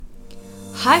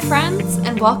Hi friends,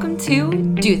 and welcome to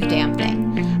Do the Damn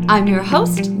Thing. I'm your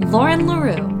host, Lauren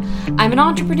LaRue. I'm an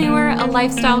entrepreneur, a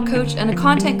lifestyle coach, and a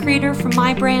content creator from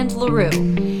my brand, LaRue.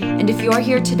 And if you are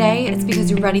here today, it's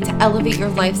because you're ready to elevate your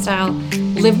lifestyle,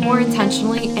 live more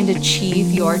intentionally, and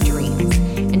achieve your dreams.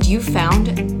 And you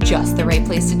found just the right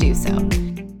place to do so.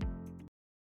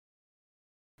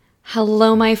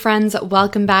 Hello, my friends.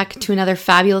 Welcome back to another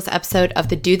fabulous episode of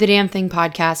the Do the Damn Thing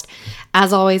podcast.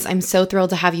 As always, I'm so thrilled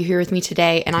to have you here with me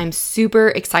today, and I'm super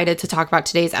excited to talk about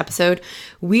today's episode.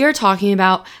 We are talking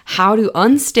about how to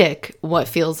unstick what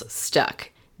feels stuck.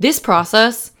 This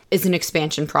process is an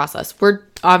expansion process. We're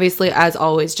obviously, as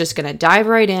always, just going to dive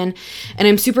right in, and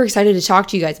I'm super excited to talk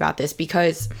to you guys about this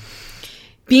because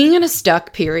being in a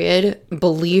stuck period,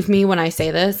 believe me when I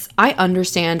say this, I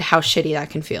understand how shitty that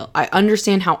can feel. I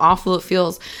understand how awful it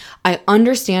feels. I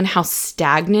understand how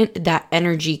stagnant that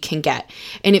energy can get.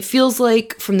 And it feels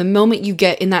like from the moment you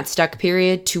get in that stuck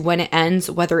period to when it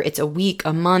ends, whether it's a week,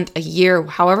 a month, a year,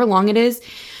 however long it is,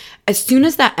 as soon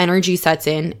as that energy sets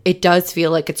in, it does feel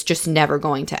like it's just never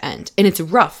going to end. And it's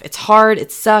rough, it's hard,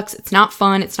 it sucks, it's not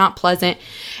fun, it's not pleasant.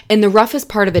 And the roughest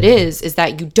part of it is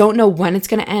that you don't know when it's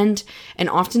going to end. And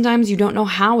oftentimes you don't know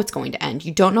how it's going to end.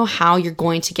 You don't know how you're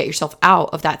going to get yourself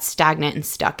out of that stagnant and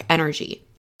stuck energy.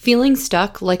 Feeling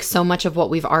stuck, like so much of what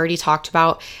we've already talked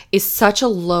about, is such a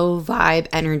low vibe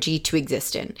energy to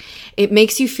exist in. It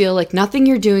makes you feel like nothing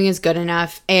you're doing is good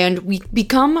enough, and we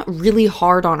become really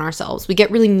hard on ourselves. We get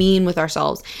really mean with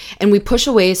ourselves, and we push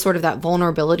away sort of that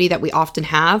vulnerability that we often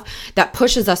have that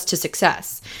pushes us to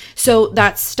success. So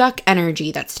that stuck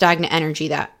energy, that stagnant energy,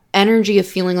 that energy of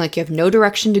feeling like you have no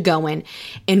direction to go in,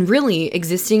 and really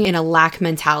existing in a lack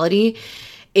mentality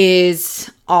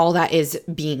is all that is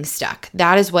being stuck.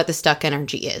 That is what the stuck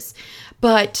energy is.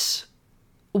 But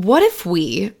what if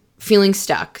we, feeling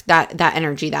stuck, that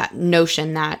energy, that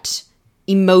notion, that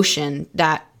emotion,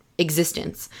 that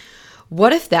existence,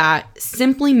 what if that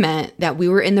simply meant that we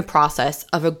were in the process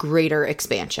of a greater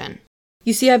expansion?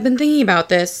 You see, I've been thinking about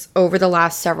this over the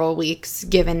last several weeks,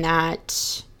 given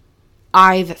that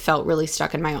I've felt really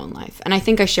stuck in my own life. And I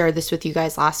think I shared this with you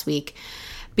guys last week,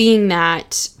 being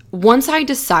that once I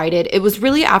decided, it was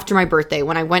really after my birthday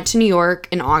when I went to New York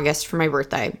in August for my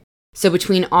birthday. So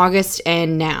between August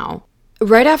and now,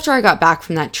 right after I got back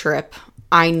from that trip,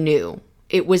 I knew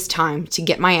it was time to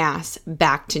get my ass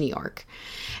back to New York.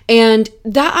 And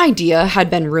that idea had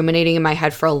been ruminating in my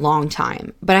head for a long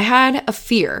time, but I had a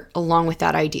fear along with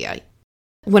that idea.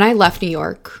 When I left New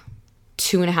York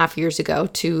 2.5 years ago,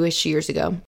 2-ish years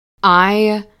ago,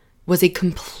 I was a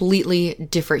completely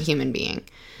different human being.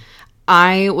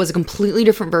 I was a completely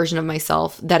different version of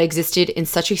myself that existed in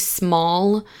such a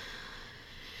small,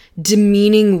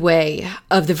 demeaning way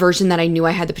of the version that I knew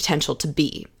I had the potential to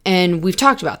be. And we've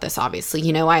talked about this, obviously.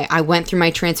 You know, I went through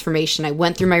my transformation. I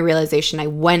went through my realization. I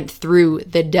went through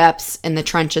the depths and the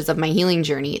trenches of my healing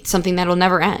journey. It's something that'll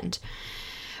never end.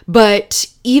 But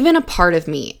even a part of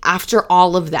me, after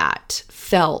all of that,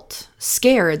 felt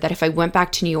scared that if I went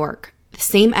back to New York, the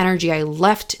same energy I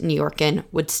left New York in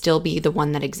would still be the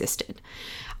one that existed.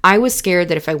 I was scared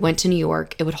that if I went to New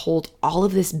York, it would hold all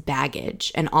of this baggage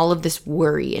and all of this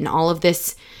worry and all of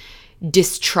this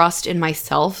distrust in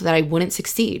myself that I wouldn't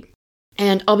succeed.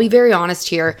 And I'll be very honest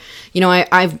here. You know,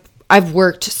 I've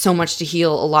worked so much to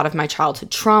heal a lot of my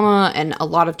childhood trauma and a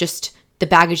lot of just the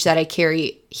baggage that I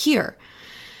carry here.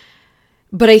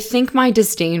 But I think my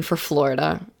disdain for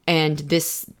Florida and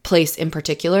this place in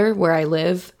particular where I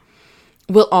live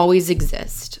will always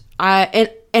exist.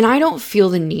 And I don't feel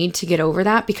the need to get over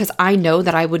that because I know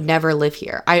that I would never live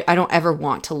here. I don't ever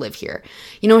want to live here.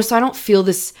 You know, so I don't feel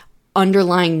this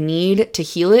underlying need to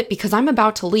heal it because I'm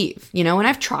about to leave, you know, and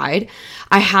I've tried.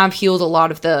 I have healed a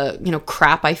lot of the, you know,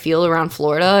 crap I feel around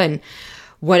Florida and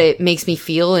what it makes me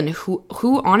feel and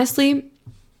who honestly,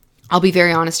 I'll be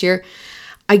very honest here,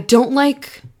 I don't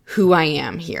like who I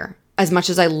am here as much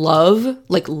as I love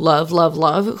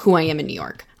who I am in New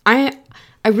York.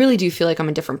 I really do feel like I'm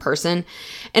a different person.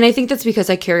 And I think that's because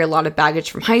I carry a lot of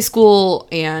baggage from high school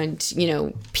and, you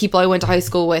know, people I went to high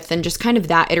school with and just kind of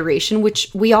that iteration, which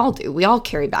we all do. We all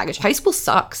carry baggage. High school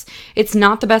sucks. It's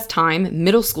not the best time.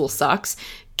 Middle school sucks.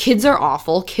 Kids are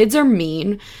awful. Kids are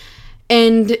mean.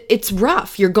 And it's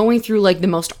rough. You're going through like the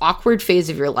most awkward phase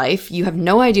of your life. You have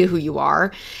no idea who you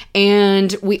are.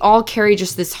 And we all carry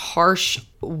just this harsh,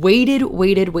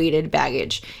 weighted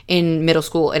baggage in middle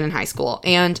school and in high school.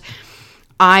 And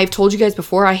I've told you guys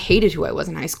before, I hated who I was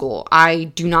in high school. I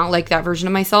do not like that version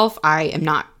of myself. I am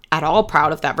not at all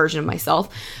proud of that version of myself.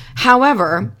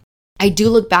 However, I do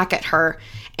look back at her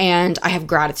and I have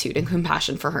gratitude and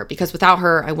compassion for her because without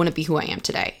her, I wouldn't be who I am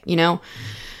today, you know?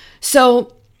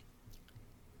 So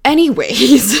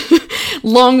anyways,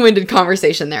 long-winded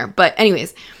conversation there. But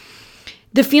anyways,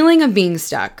 the feeling of being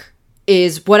stuck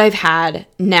is what I've had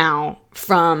now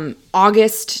from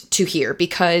August to here,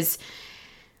 because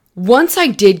once I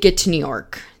did get to New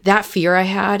York, that fear I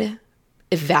had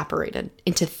evaporated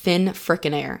into thin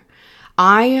frickin' air.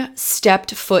 I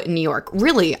stepped foot in New York.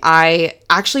 Really, I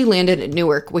actually landed at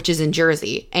Newark, which is in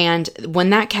Jersey. And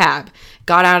when that cab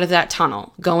got out of that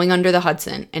tunnel going under the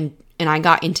Hudson and I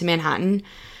got into Manhattan,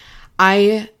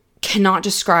 I cannot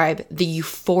describe the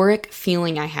euphoric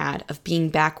feeling I had of being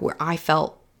back where I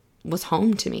felt was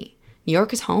home to me. New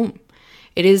York is home.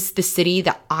 It is the city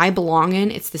that I belong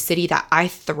in. It's the city that I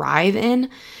thrive in.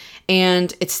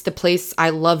 And it's the place I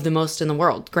love the most in the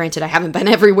world. Granted, I haven't been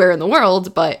everywhere in the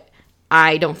world, but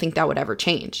I don't think that would ever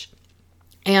change.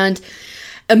 And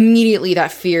immediately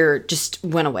that fear just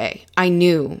went away. I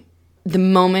knew the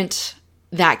moment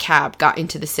that cab got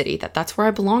into the city that that's where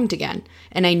I belonged again.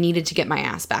 And I needed to get my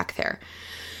ass back there.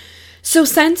 So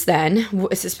since then,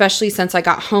 especially since I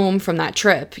got home from that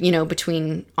trip,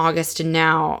 between August and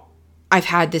now, I've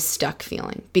had this stuck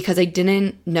feeling because I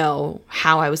didn't know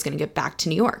how I was going to get back to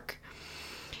New York.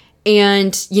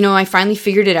 And, I finally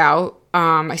figured it out.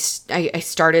 I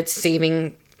started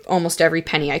saving almost every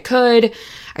penny I could.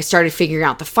 I started figuring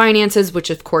out the finances, which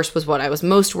of course was what I was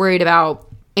most worried about.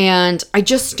 And I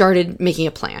just started making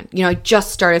a plan. I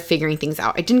just started figuring things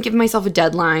out. I didn't give myself a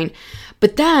deadline.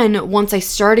 But then once I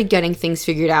started getting things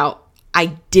figured out,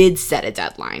 I did set a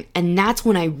deadline. And that's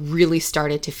when I really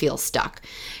started to feel stuck,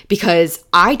 because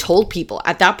I told people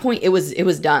at that point it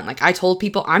was done. Like, I told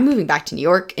people I'm moving back to New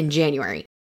York in January.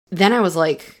 Then I was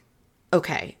like,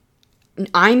 okay,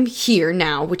 I'm here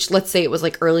now, which let's say it was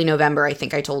like early November, I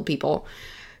think I told people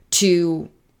to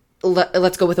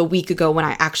let's go with a week ago when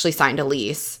I actually signed a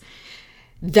lease.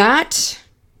 That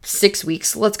 6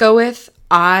 weeks, let's go with,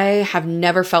 I have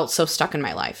never felt so stuck in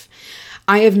my life.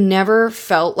 I have never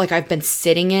felt like I've been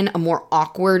sitting in a more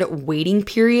awkward waiting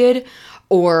period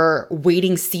or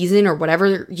waiting season or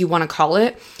whatever you want to call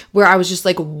it, where I was just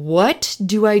like, what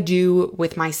do I do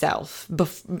with myself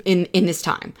in this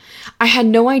time? I had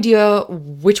no idea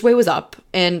which way was up.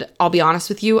 And I'll be honest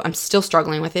with you, I'm still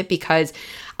struggling with it because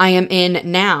I am in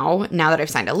now that I've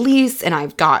signed a lease and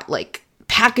I've got like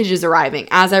packages arriving.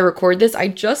 As I record this,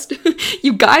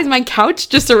 you guys, my couch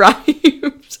just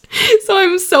arrived. So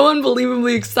I'm so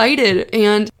unbelievably excited.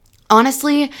 And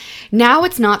honestly, now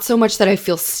it's not so much that I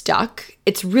feel stuck.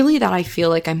 It's really that I feel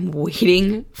like I'm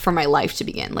waiting for my life to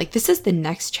begin. Like, this is the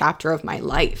next chapter of my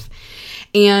life.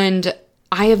 And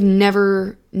I have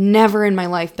never in my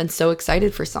life been so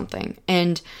excited for something.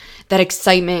 And that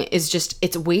excitement is just,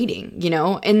 it's waiting,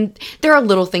 And there are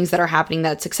little things that are happening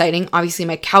that's exciting. Obviously,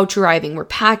 my couch arriving, we're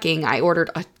packing. I ordered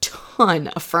a ton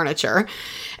of furniture.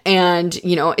 And,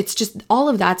 it's just, all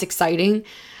of that's exciting.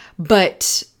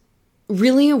 But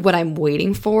really what I'm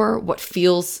waiting for, what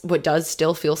does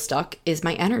still feel stuck, is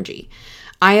my energy.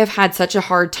 I have had such a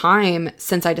hard time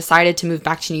since I decided to move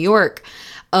back to New York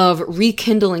of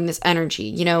rekindling this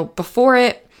energy. Before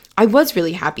it, I was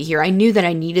really happy here. I knew that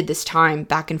I needed this time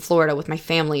back in Florida with my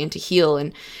family and to heal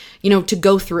and, to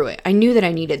go through it. I knew that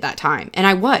I needed that time, and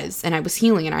I was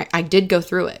healing, and I did go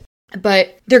through it.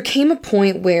 But there came a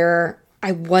point where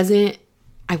I wasn't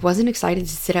excited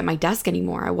to sit at my desk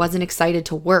anymore. I wasn't excited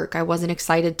to work. I wasn't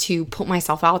excited to put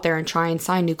myself out there and try and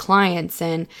sign new clients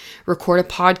and record a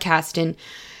podcast and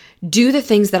do the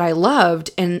things that I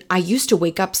loved. And I used to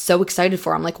wake up so excited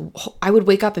for. I'm like, I would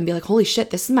wake up and be like, holy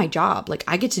shit, this is my job. Like,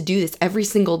 I get to do this every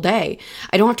single day.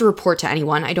 I don't have to report to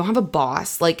anyone. I don't have a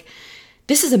boss. Like,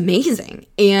 this is amazing.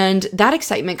 And that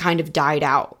excitement kind of died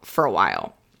out for a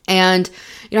while. And,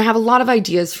 I have a lot of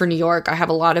ideas for New York. I have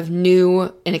a lot of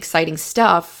new and exciting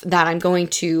stuff that I'm going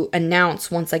to announce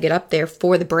once I get up there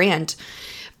for the brand.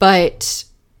 But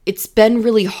it's been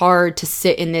really hard to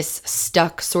sit in this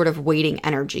stuck sort of waiting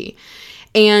energy.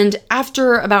 And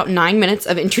after about 9 minutes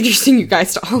of introducing you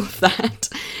guys to all of that,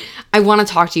 I want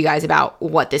to talk to you guys about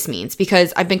what this means,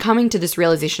 because I've been coming to this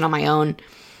realization on my own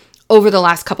over the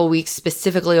last couple weeks,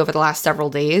 specifically over the last several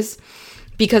days.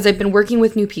 Because I've been working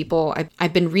with new people,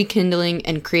 I've been rekindling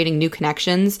and creating new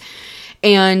connections.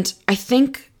 And I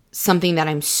think something that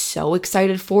I'm so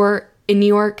excited for in New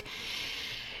York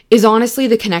is honestly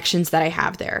the connections that I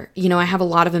have there. I have a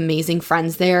lot of amazing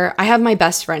friends there. I have my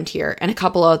best friend here and a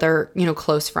couple other,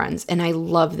 close friends, and I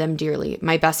love them dearly.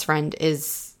 My best friend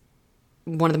is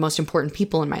one of the most important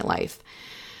people in my life.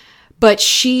 But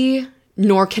she,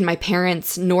 nor can my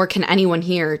parents, nor can anyone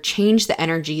here change the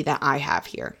energy that I have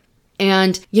here.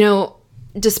 And,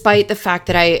 despite the fact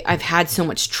that I've had so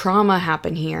much trauma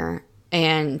happen here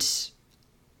and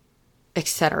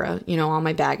etc., all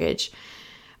my baggage.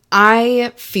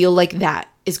 I feel like that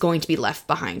is going to be left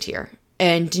behind here.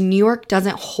 And New York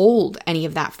doesn't hold any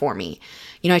of that for me.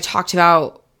 I talked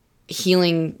about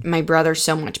healing my brother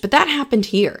so much, but that happened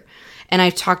here. And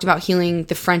I've talked about healing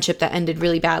the friendship that ended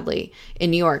really badly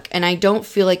in New York. And I don't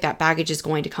feel like that baggage is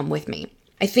going to come with me.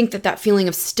 I think that feeling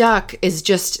of stuck is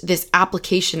just this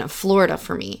application of Florida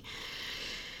for me.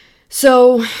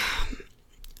 So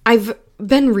I've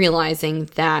been realizing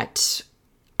that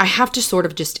I have to sort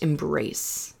of just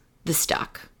embrace the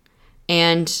stuck.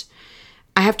 And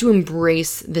I have to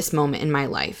embrace this moment in my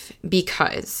life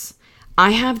because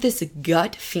I have this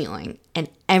gut feeling, and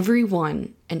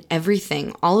everyone and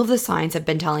everything, all of the signs have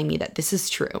been telling me that this is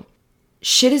true.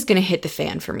 Shit is going to hit the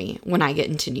fan for me when I get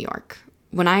into New York.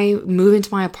 When I move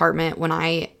into my apartment, when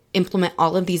I implement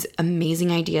all of these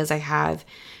amazing ideas I have,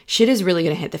 shit is really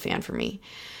going to hit the fan for me.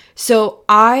 So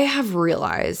I have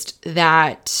realized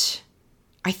that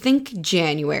I think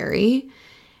January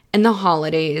and the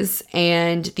holidays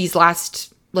and these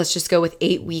last, let's just go with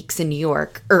 8 weeks in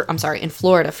in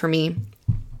Florida for me,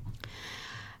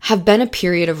 have been a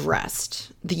period of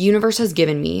rest. The universe has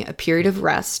given me a period of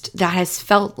rest that has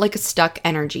felt like a stuck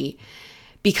energy,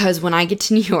 because when I get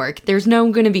to New York, there's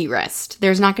no going to be rest.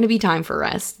 There's not going to be time for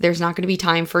rest. There's not going to be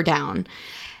time for down.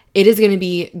 It is going to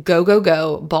be go, go,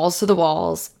 go, balls to the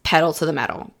walls, pedal to the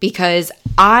metal, because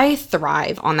I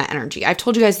thrive on that energy. I've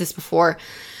told you guys this before.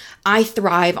 I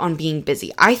thrive on being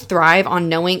busy. I thrive on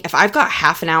knowing if I've got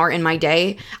half an hour in my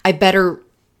day, I better,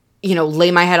 lay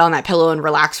my head on that pillow and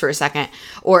relax for a second.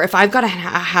 Or if I've got a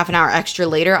half an hour extra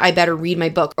later, I better read my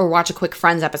book or watch a quick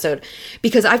Friends episode,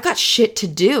 because I've got shit to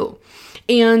do.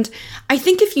 And I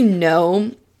think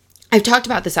I've talked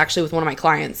about this actually with one of my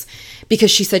clients, because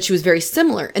she said she was very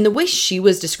similar. And the way she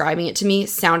was describing it to me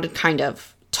sounded kind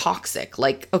of toxic.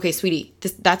 Like, okay, sweetie,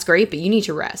 that's great, but you need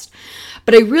to rest.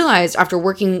 But I realized after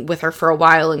working with her for a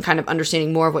while and kind of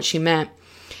understanding more of what she meant,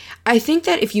 I think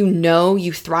that if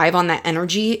you thrive on that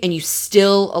energy and you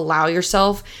still allow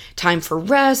yourself time for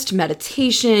rest,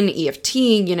 meditation, EFT,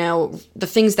 the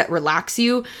things that relax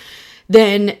you,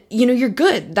 then, you're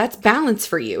good. That's balance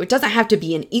for you. It doesn't have to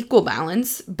be an equal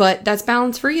balance, but that's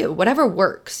balance for you. Whatever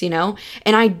works, And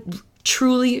I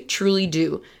truly, truly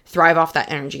do thrive off that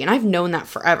energy. And I've known that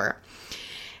forever.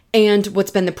 And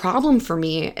what's been the problem for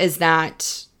me is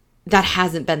that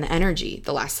hasn't been the energy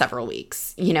the last several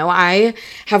weeks. I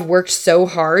have worked so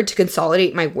hard to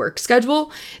consolidate my work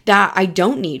schedule that I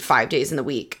don't need 5 days in the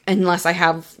week unless I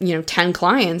have, 10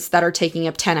 clients that are taking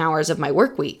up 10 hours of my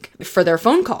work week for their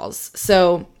phone calls.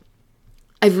 So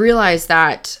I've realized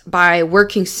that by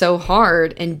working so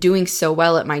hard and doing so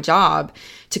well at my job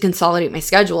to consolidate my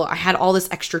schedule, I had all this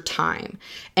extra time.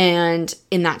 And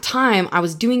in that time, I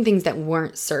was doing things that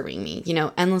weren't serving me,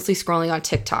 endlessly scrolling on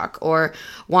TikTok or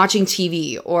watching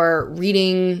TV or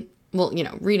reading. Well,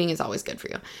 reading is always good for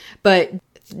you, but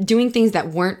doing things that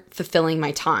weren't fulfilling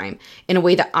my time in a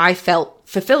way that I felt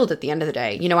fulfilled at the end of the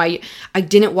day. I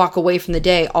didn't walk away from the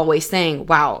day always saying,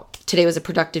 wow, today was a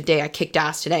productive day. I kicked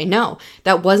ass today. No,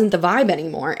 that wasn't the vibe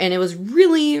anymore. And it was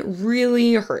really,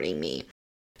 really hurting me.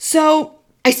 So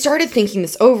I started thinking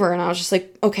this over and I was just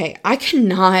like, okay, I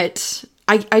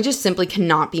just simply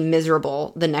cannot be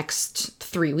miserable the next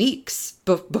 3 weeks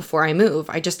before I move.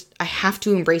 I have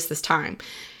to embrace this time.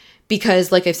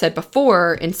 Because like I've said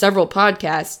before in several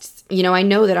podcasts, I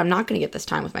know that I'm not going to get this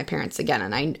time with my parents again.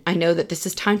 And I know that this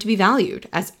is time to be valued,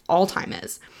 as all time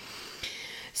is.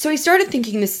 So I started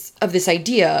thinking of this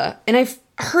idea, and I've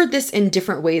heard this in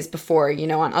different ways before,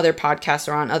 on other podcasts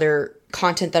or on other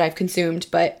content that I've consumed.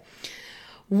 But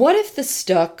what if the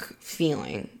stuck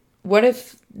feeling, what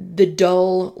if the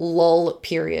dull lull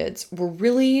periods were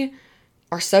really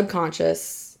our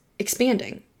subconscious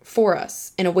expanding for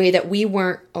us in a way that we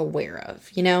weren't aware of?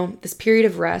 This period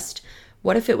of rest,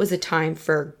 what if it was a time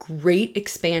for great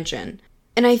expansion?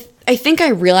 And I think I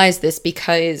realized this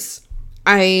because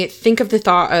I think of the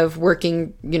thought of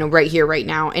working, right here, right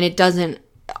now, and it doesn't,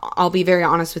 I'll be very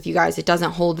honest with you guys, it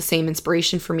doesn't hold the same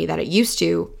inspiration for me that it used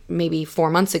to maybe 4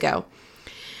 months ago.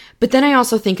 But then I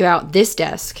also think about this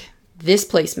desk, this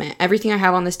placement, everything I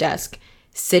have on this desk,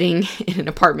 sitting in an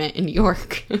apartment in New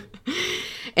York.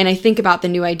 And I think about the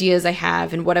new ideas I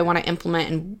have and what I want to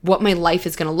implement and what my life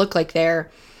is going to look like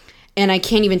there. And I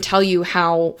can't even tell you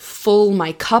how full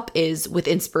my cup is with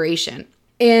inspiration.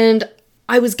 And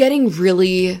I was getting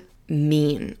really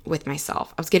mean with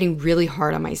myself. I was getting really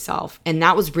hard on myself. And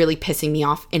that was really pissing me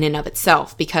off in and of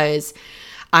itself, because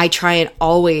I try and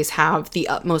always have the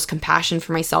utmost compassion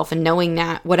for myself, and knowing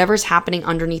that whatever's happening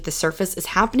underneath the surface is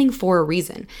happening for a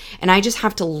reason. And I just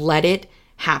have to let it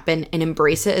happen and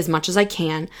embrace it as much as I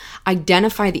can,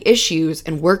 identify the issues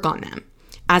and work on them.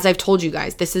 As I've told you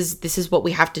guys, this is what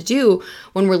we have to do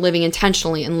when we're living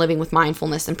intentionally and living with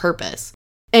mindfulness and purpose.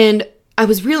 And I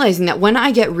was realizing that when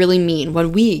we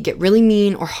get really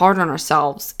mean or hard on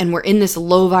ourselves and we're in this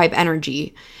low vibe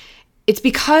energy, it's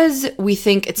because we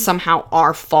think it's somehow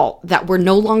our fault that we're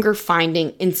no longer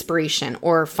finding inspiration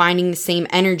or finding the same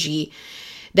energy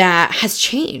that has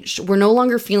changed. We're no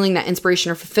longer feeling that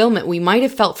inspiration or fulfillment we might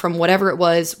have felt from whatever it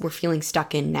was we're feeling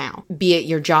stuck in now, be it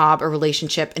your job, a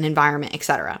relationship, an environment,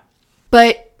 etc.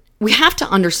 But we have to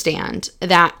understand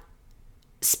that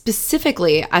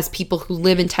specifically as people who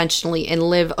live intentionally and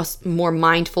live a more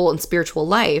mindful and spiritual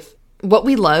life, what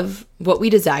we love, what we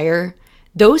desire,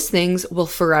 those things will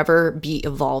forever be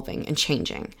evolving and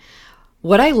changing.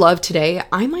 What I love today,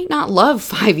 I might not love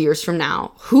 5 years from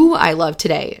now. Who I love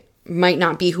today might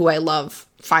not be who I love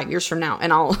 5 years from now.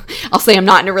 And I'll say I'm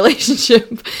not in a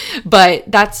relationship, but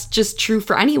that's just true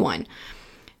for anyone.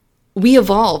 We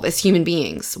evolve as human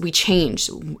beings. We change.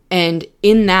 And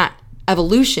in that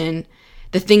evolution,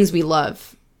 the things we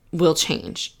love will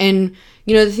change. And,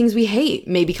 the things we hate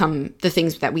may become the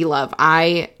things that we love.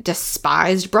 I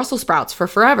despised Brussels sprouts for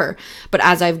forever. But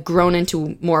as I've grown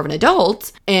into more of an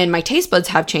adult and my taste buds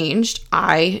have changed,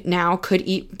 I now could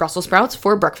eat Brussels sprouts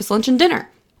for breakfast, lunch, and dinner.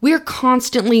 We are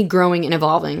constantly growing and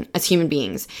evolving as human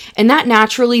beings. And that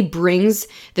naturally brings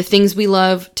the things we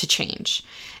love to change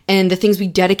and the things we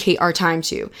dedicate our time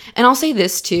to. And I'll say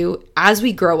this too, as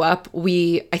we grow up,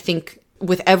 I think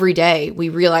with every day, we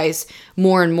realize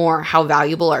more and more how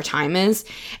valuable our time is.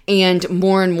 And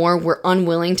more we're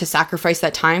unwilling to sacrifice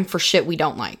that time for shit we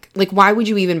don't like. Like, why would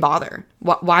you even bother?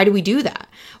 Why do we do that?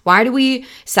 Why do we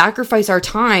sacrifice our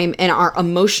time and our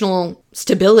emotional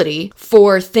stability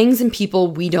for things and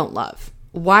people we don't love?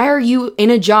 Why are you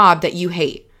in a job that you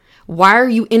hate? Why are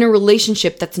you in a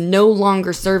relationship that's no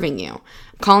longer serving you?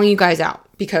 I'm calling you guys out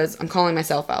because I'm calling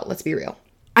myself out. Let's be real.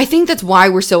 I think that's why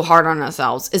we're so hard on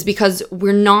ourselves, is because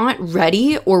we're not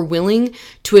ready or willing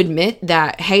to admit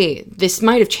that, hey, this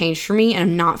might have changed for me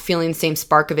and I'm not feeling the same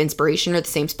spark of inspiration or the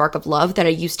same spark of love that I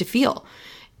used to feel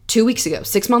 2 weeks ago,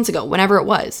 6 months ago, whenever it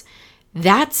was.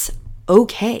 That's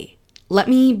okay. Let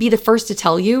me be the first to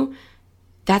tell you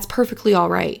that's perfectly all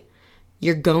right.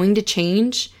 You're going to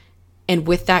change, and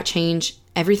with that change,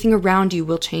 everything around you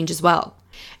will change as well.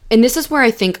 And this is where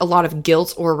I think a lot of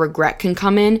guilt or regret can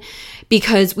come in,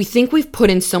 because we think we've put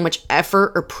in so much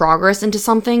effort or progress into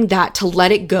something that to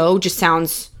let it go just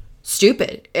sounds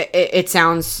stupid. It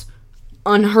sounds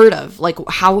unheard of. Like,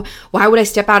 why would I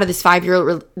step out of this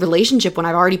 5-year relationship when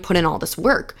I've already put in all this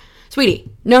work?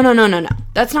 Sweetie, no.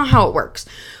 That's not how it works.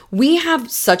 We have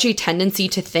such a tendency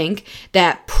to think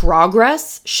that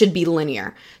progress should be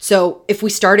linear. So if we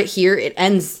start it here, it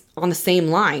ends on the same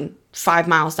line 5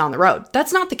 miles down the road.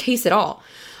 That's not the case at all.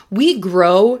 We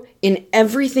grow in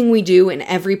everything we do and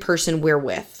every person we're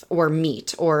with or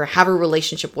meet or have a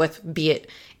relationship with, be it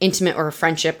intimate or a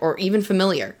friendship or even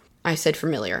familiar. I said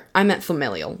familiar. I meant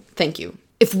familial. Thank you.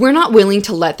 If we're not willing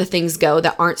to let the things go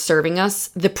that aren't serving us,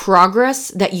 the progress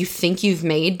that you think you've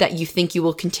made, that you think you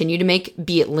will continue to make,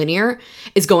 be it linear,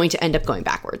 is going to end up going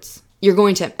backwards. You're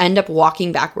going to end up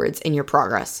walking backwards in your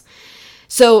progress.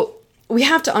 So we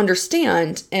have to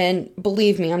understand, and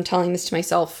believe me, I'm telling this to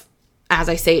myself as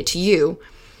I say it to you,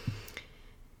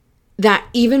 that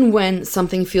even when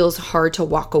something feels hard to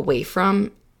walk away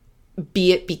from,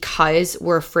 be it because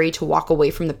we're afraid to walk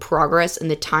away from the progress and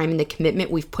the time and the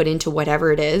commitment we've put into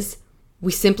whatever it is,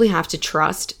 we simply have to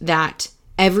trust that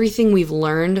everything we've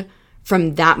learned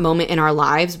from that moment in our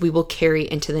lives, we will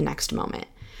carry into the next moment.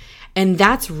 And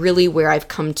that's really where I've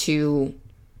come to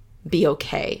be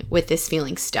okay with this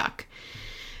feeling stuck.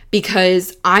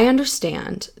 Because I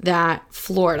understand that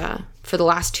Florida, for the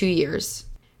last 2 years,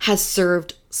 has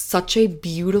served such a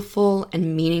beautiful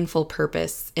and meaningful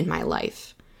purpose in my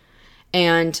life.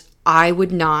 And I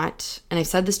would not, and I've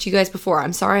said this to you guys before,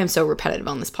 I'm sorry I'm so repetitive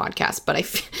on this podcast, but I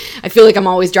feel like I'm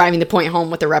always driving the point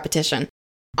home with the repetition.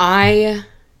 I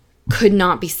could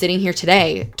not be sitting here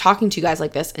today talking to you guys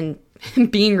like this and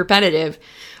being repetitive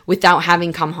without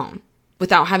having come home,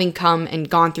 without having come and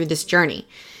gone through this journey.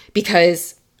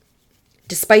 Because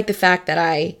despite the fact that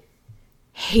I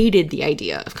hated the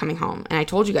idea of coming home, and I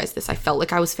told you guys this, I felt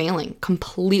like I was failing,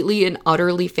 completely and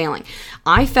utterly failing.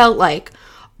 I felt like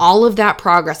all of that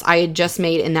progress I had just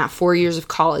made in that 4 years of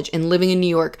college and living in New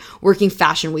York, working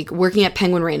Fashion Week, working at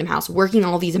Penguin Random House, working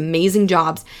all these amazing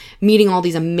jobs, meeting all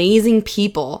these amazing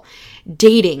people,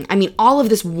 dating. I mean, all of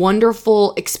this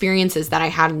wonderful experiences that I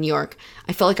had in New York,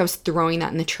 I felt like I was throwing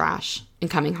that in the trash,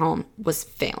 and coming home was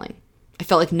failing. I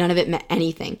felt like none of it meant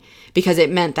anything because it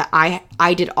meant that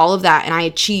I did all of that and I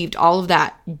achieved all of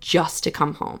that just to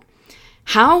come home.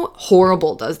 How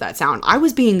horrible does that sound? I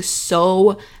was being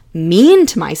so mean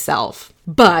to myself.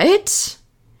 But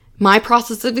my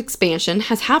process of expansion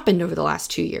has happened over the last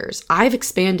 2 years. I've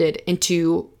expanded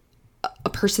into a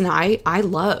person that I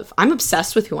love. I'm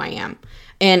obsessed with who I am.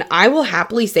 And I will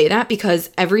happily say that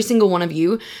because every single one of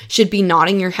you should be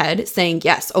nodding your head saying,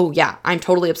 yes, oh yeah, I'm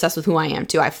totally obsessed with who I am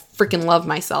too. I freaking love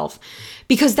myself.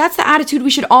 Because that's the attitude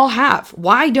we should all have.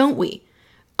 Why don't we?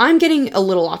 I'm getting a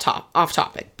little off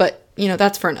topic, but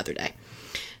that's for another day.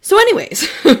 So anyways,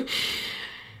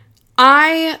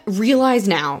 I realize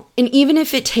now, and even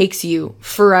if it takes you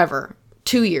forever,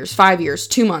 2 years, 5 years,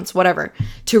 2 months, whatever,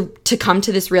 to come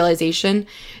to this realization,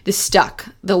 the stuck,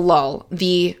 the lull,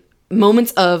 the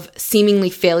moments of seemingly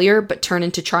failure but turn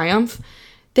into triumph,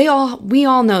 we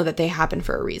all know that they happen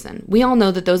for a reason. We all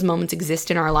know that those moments exist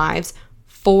in our lives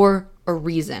for a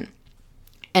reason.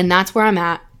 And that's where I'm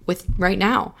at with right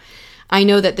now. I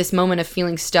know that this moment of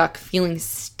feeling stuck, feeling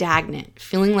stagnant,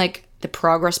 feeling like the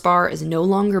progress bar is no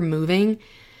longer moving,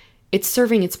 it's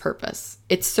serving its purpose.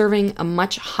 It's serving a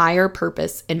much higher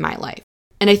purpose in my life.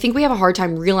 And I think we have a hard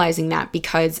time realizing that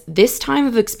because this time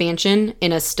of expansion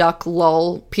in a stuck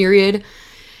lull period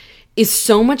is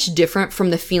so much different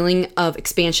from the feeling of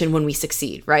expansion when we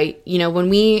succeed, right? When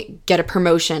we get a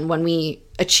promotion, when we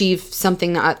achieve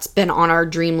something that's been on our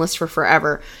dream list for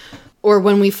forever, or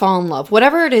when we fall in love,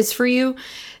 whatever it is for you,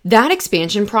 that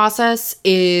expansion process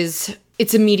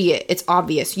it's immediate, it's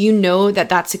obvious. You know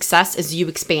that success is you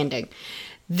expanding.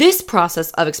 This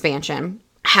process of expansion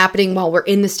happening while we're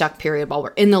in the stuck period, while we're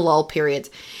in the lull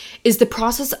periods, is the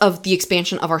process of the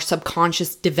expansion of our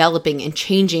subconscious developing and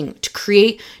changing to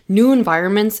create new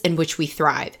environments in which we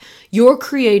thrive. You're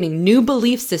creating new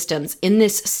belief systems in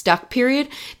this stuck period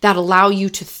that allow you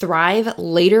to thrive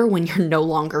later when you're no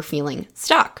longer feeling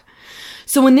stuck.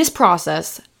 So in this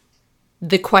process,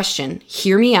 the question,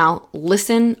 hear me out,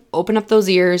 listen, open up those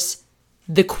ears.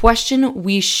 The question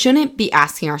we shouldn't be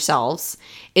asking ourselves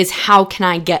is how can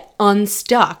I get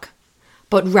unstuck?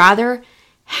 But rather,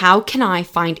 how can I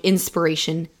find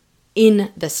inspiration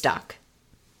in the stuck?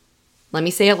 Let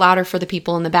me say it louder for the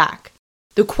people in the back.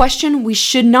 The question we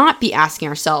should not be asking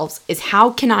ourselves is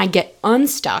how can I get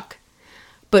unstuck?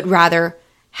 But rather,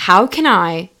 how can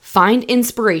I find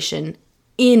inspiration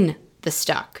in the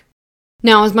stuck?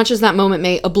 Now, as much as that moment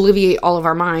may obliviate all of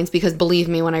our minds, because believe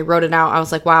me, when I wrote it out, I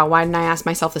was like, wow, why didn't I ask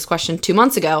myself this question 2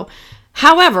 months ago?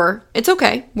 However, it's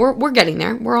okay. We're getting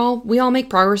there. We all make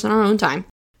progress in our own time.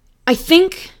 I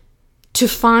think to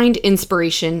find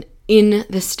inspiration in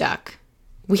the stuck,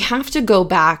 we have to go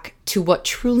back to what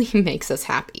truly makes us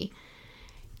happy.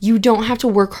 You don't have to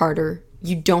work harder.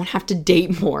 You don't have to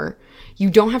date more. You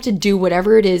don't have to do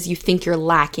whatever it is you think you're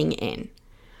lacking in.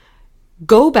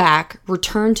 Go back,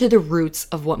 return to the roots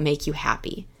of what make you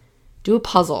happy. Do a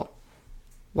puzzle.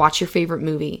 Watch your favorite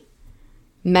movie.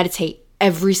 Meditate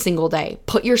every single day.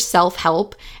 Put your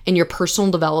self-help and your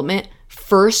personal development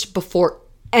first before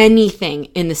anything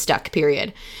in the stuck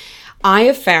period. I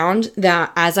have found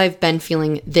that as I've been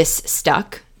feeling this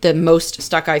stuck, the most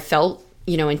stuck I've felt,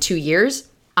 in 2 years,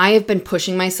 I have been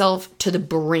pushing myself to the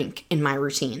brink in my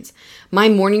routines. My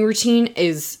morning routine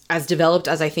is as developed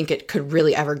as I think it could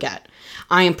really ever get.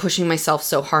 I am pushing myself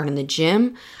so hard in the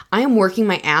gym. I am working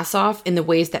my ass off in the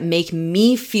ways that make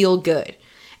me feel good.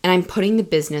 And I'm putting the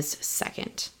business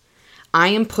second. I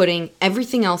am putting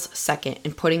everything else second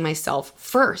and putting myself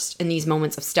first in these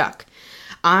moments of stuck.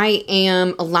 I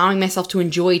am allowing myself to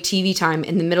enjoy TV time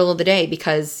in the middle of the day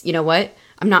because, you know what?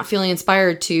 I'm not feeling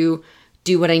inspired to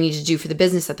do what I need to do for the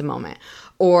business at the moment.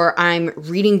 Or I'm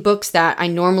reading books that I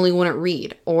normally wouldn't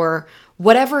read, or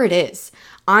whatever it is.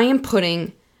 I am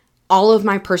putting all of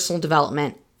my personal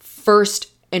development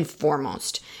first and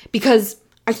foremost, because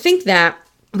I think that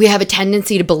we have a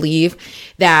tendency to believe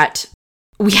that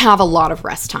we have a lot of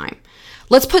rest time.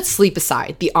 Let's put sleep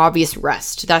aside, the obvious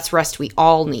rest. That's rest we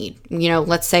all need.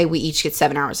 Let's say we each get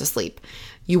 7 hours of sleep.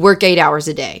 You work 8 hours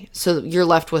a day. So you're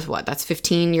left with what? That's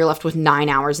 15. You're left with 9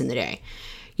 hours in the day.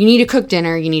 You need to cook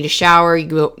dinner. You need to shower.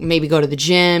 Maybe go to the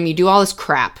gym. You do all this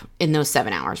crap in those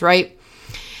 7 hours, right?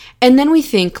 And then we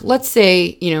think, let's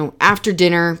say, after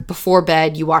dinner, before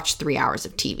bed, you watch 3 hours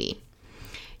of TV.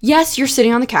 Yes, you're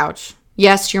sitting on the couch.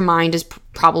 Yes, your mind is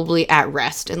probably at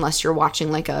rest unless you're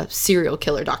watching like a serial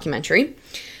killer documentary.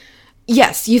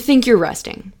 Yes, you think you're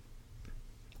resting.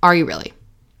 Are you really?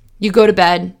 You go to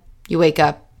bed, you wake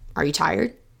up. Are you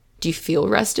tired? Do you feel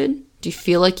rested? Do you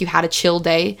feel like you had a chill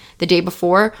day the day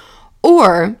before?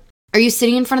 Or are you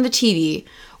sitting in front of the TV,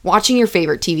 watching your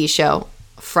favorite TV show,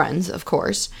 Friends, of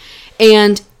course,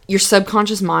 And your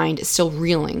subconscious mind is still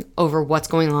reeling over what's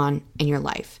going on in your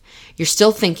life. You're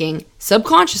still thinking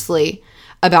subconsciously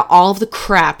about all of the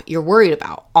crap you're worried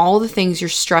about, all the things you're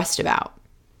stressed about.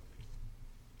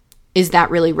 Is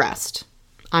that really rest?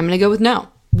 I'm going to go with no.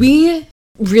 We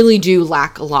really do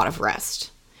lack a lot of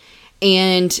rest.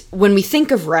 And when we think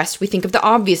of rest, we think of the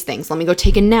obvious things. Let me go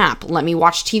take a nap. Let me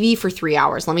watch TV for 3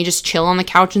 hours. Let me just chill on the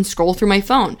couch and scroll through my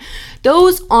phone.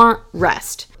 Those aren't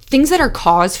rest. Things that are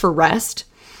cause for rest,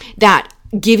 that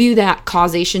give you that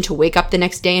causation to wake up the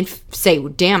next day and say,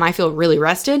 damn, I feel really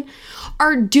rested,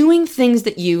 are doing things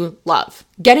that you love.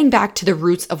 Getting back to the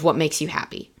roots of what makes you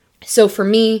happy. So for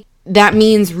me, that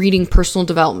means reading personal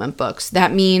development books.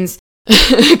 That means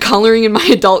coloring in my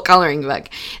adult coloring book.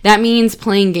 That means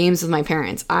playing games with my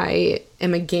parents. I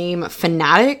am a game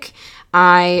fanatic.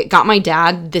 I got my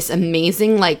dad this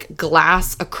amazing like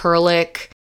glass acrylic,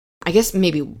 I guess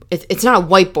maybe it's not a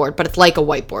whiteboard, but it's like a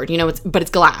whiteboard, you know, but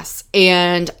it's glass.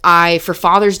 And for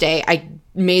Father's Day, I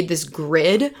made this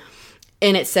grid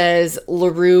and it says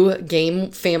LaRue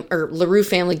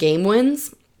Family Game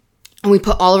Wins. And we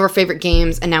put all of our favorite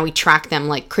games and now we track them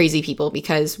like crazy people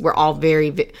because we're all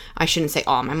I shouldn't say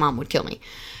all, my mom would kill me.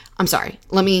 I'm sorry.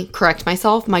 Let me correct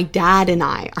myself. My dad and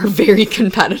I are very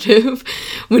competitive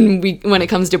when it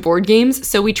comes to board games.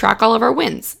 So we track all of our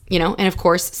wins, you know, and of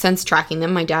course, since tracking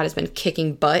them, my dad has been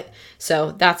kicking butt.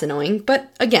 So that's annoying. But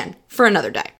again, for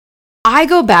another day. I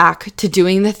go back to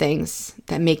doing the things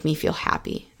that make me feel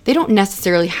happy. They don't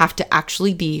necessarily have to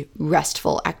actually be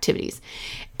restful activities.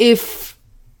 If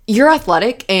you're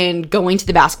athletic and going to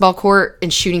the basketball court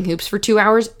and shooting hoops for 2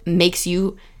 hours makes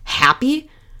you happy,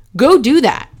 go do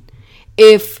that.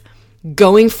 If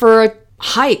going for a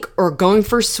hike or going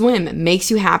for a swim makes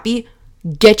you happy,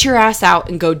 get your ass out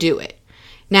and go do it.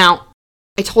 Now,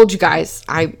 I told you guys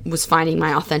I was finding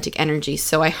my authentic energy,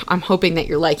 so I'm hoping that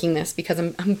you're liking this because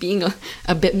I'm being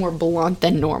a bit more blunt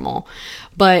than normal.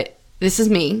 But this is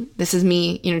me. This is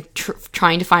me, you know,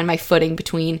 trying to find my footing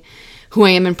between who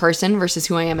I am in person versus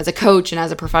who I am as a coach and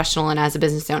as a professional and as a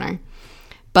business owner.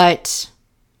 But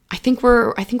I think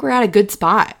we're at a good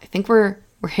spot. I think we're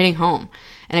hitting home.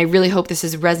 And I really hope this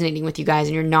is resonating with you guys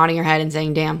and you're nodding your head and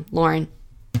saying, damn, Lauren,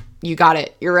 you got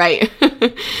it. You're right.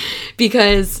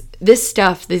 Because this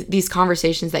stuff, these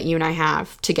conversations that you and I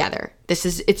have together,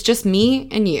 it's just me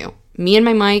and you. Me and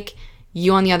my mic,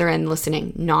 you on the other end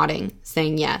listening, nodding,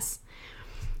 saying yes.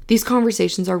 These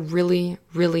conversations are really,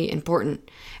 really important.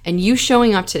 And you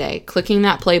showing up today, clicking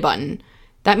that play button,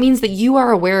 that means that you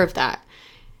are aware of that.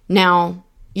 Now,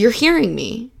 you're hearing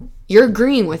me. You're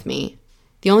agreeing with me.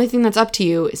 The only thing that's up to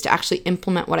you is to actually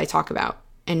implement what I talk about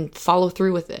and follow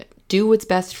through with it. Do what's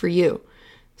best for you.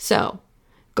 So,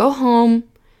 go home,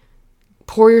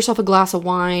 pour yourself a glass of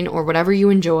wine or whatever you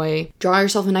enjoy, draw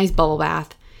yourself a nice bubble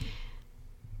bath,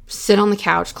 sit on the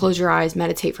couch, close your eyes,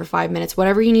 meditate for 5 minutes,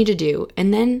 whatever you need to do,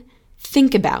 and then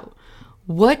think about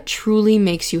what truly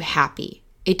makes you happy.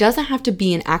 It doesn't have to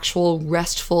be an actual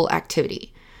restful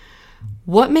activity.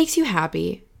 What makes you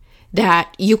happy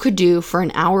that you could do for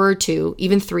an hour or two,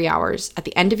 even 3 hours at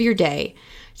the end of your day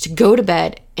to go to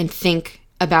bed and think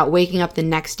about waking up the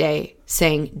next day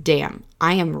saying, damn,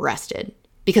 I am rested.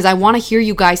 Because I want to hear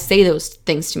you guys say those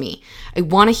things to me. I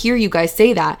want to hear you guys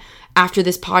say that after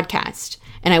this podcast.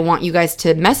 And I want you guys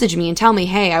to message me and tell me,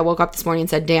 hey, I woke up this morning and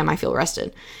said, damn, I feel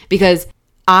rested. Because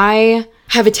I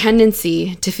have a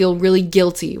tendency to feel really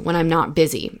guilty when I'm not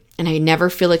busy. And I never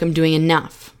feel like I'm doing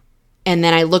enough. And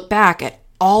then I look back at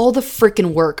all the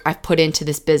freaking work I've put into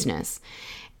this business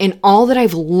and all that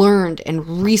I've learned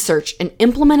and researched and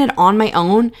implemented on my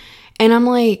own. And I'm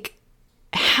like,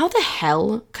 how the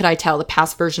hell could I tell the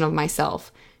past version of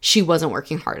myself she wasn't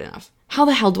working hard enough? How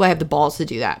the hell do I have the balls to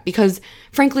do that? Because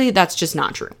frankly, that's just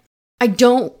not true. I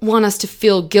don't want us to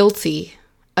feel guilty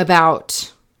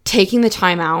about taking the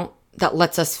time out that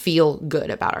lets us feel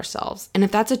good about ourselves. And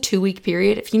if that's a 2-week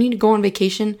period, if you need to go on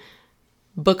vacation,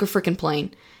 book a freaking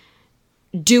plane.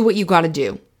 Do what you got to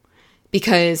do,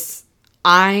 because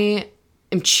I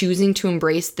am choosing to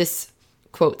embrace this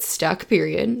quote stuck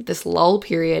period, this lull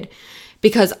period,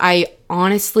 because I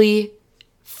honestly,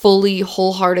 fully,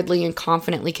 wholeheartedly, and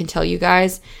confidently can tell you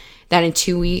guys that in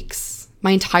 2 weeks,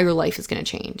 my entire life is going to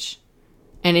change.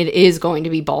 And it is going to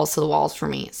be balls to the walls for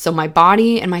me. So my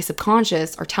body and my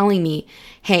subconscious are telling me,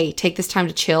 hey, take this time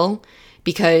to chill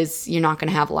because you're not going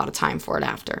to have a lot of time for it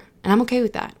after. And I'm okay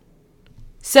with that.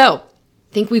 So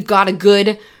I think we've got a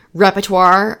good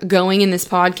repertoire going in this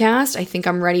podcast. I think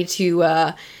I'm ready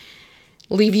to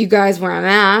leave you guys where I'm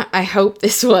at. I hope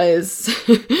this was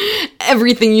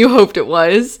everything you hoped it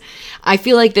was. I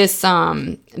feel like this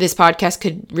podcast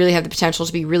could really have the potential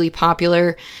to be really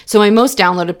popular. So my most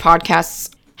downloaded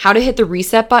podcasts: How to Hit the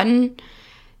Reset Button,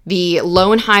 the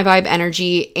Low and High Vibe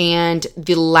Energy, and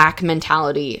the Lack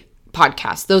Mentality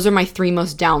podcast. Those are my 3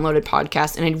 most downloaded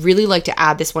podcasts, and I'd really like to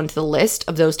add this one to the list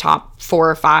of those top 4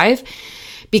 or 5,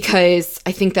 because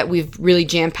I think that we've really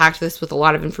jam-packed this with a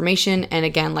lot of information. And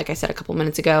again, like I said a couple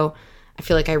minutes ago, I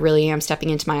feel like I really am stepping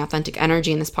into my authentic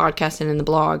energy in this podcast and in the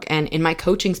blog and in my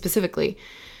coaching specifically.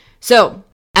 So,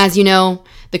 as you know,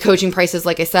 the coaching prices,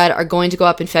 like I said, are going to go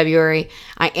up in February.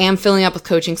 I am filling up with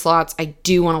coaching slots. I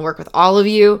do want to work with all of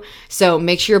you. So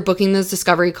make sure you're booking those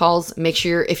discovery calls. Make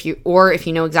sure if you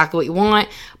know exactly what you want,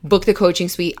 book the coaching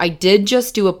suite. I did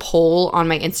just do a poll on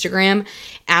my Instagram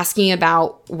asking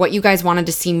about what you guys wanted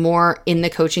to see more in the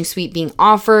coaching suite being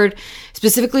offered,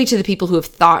 specifically to the people who have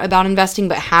thought about investing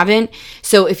but haven't.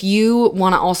 So if you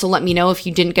want to also let me know if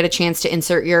you didn't get a chance to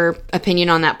insert your opinion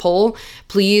on that poll,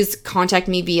 please contact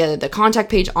me via the contact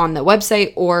page on the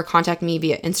website or contact me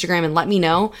via Instagram and let me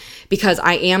know, because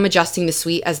I am adjusting the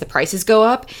suite as the prices go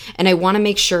up, and I want to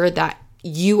make sure that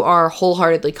you are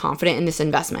wholeheartedly confident in this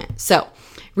investment. So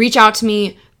reach out to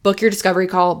me, book your discovery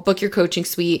call, book your coaching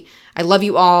suite. I love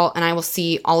you all, and I will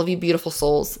see all of you beautiful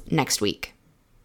souls next week.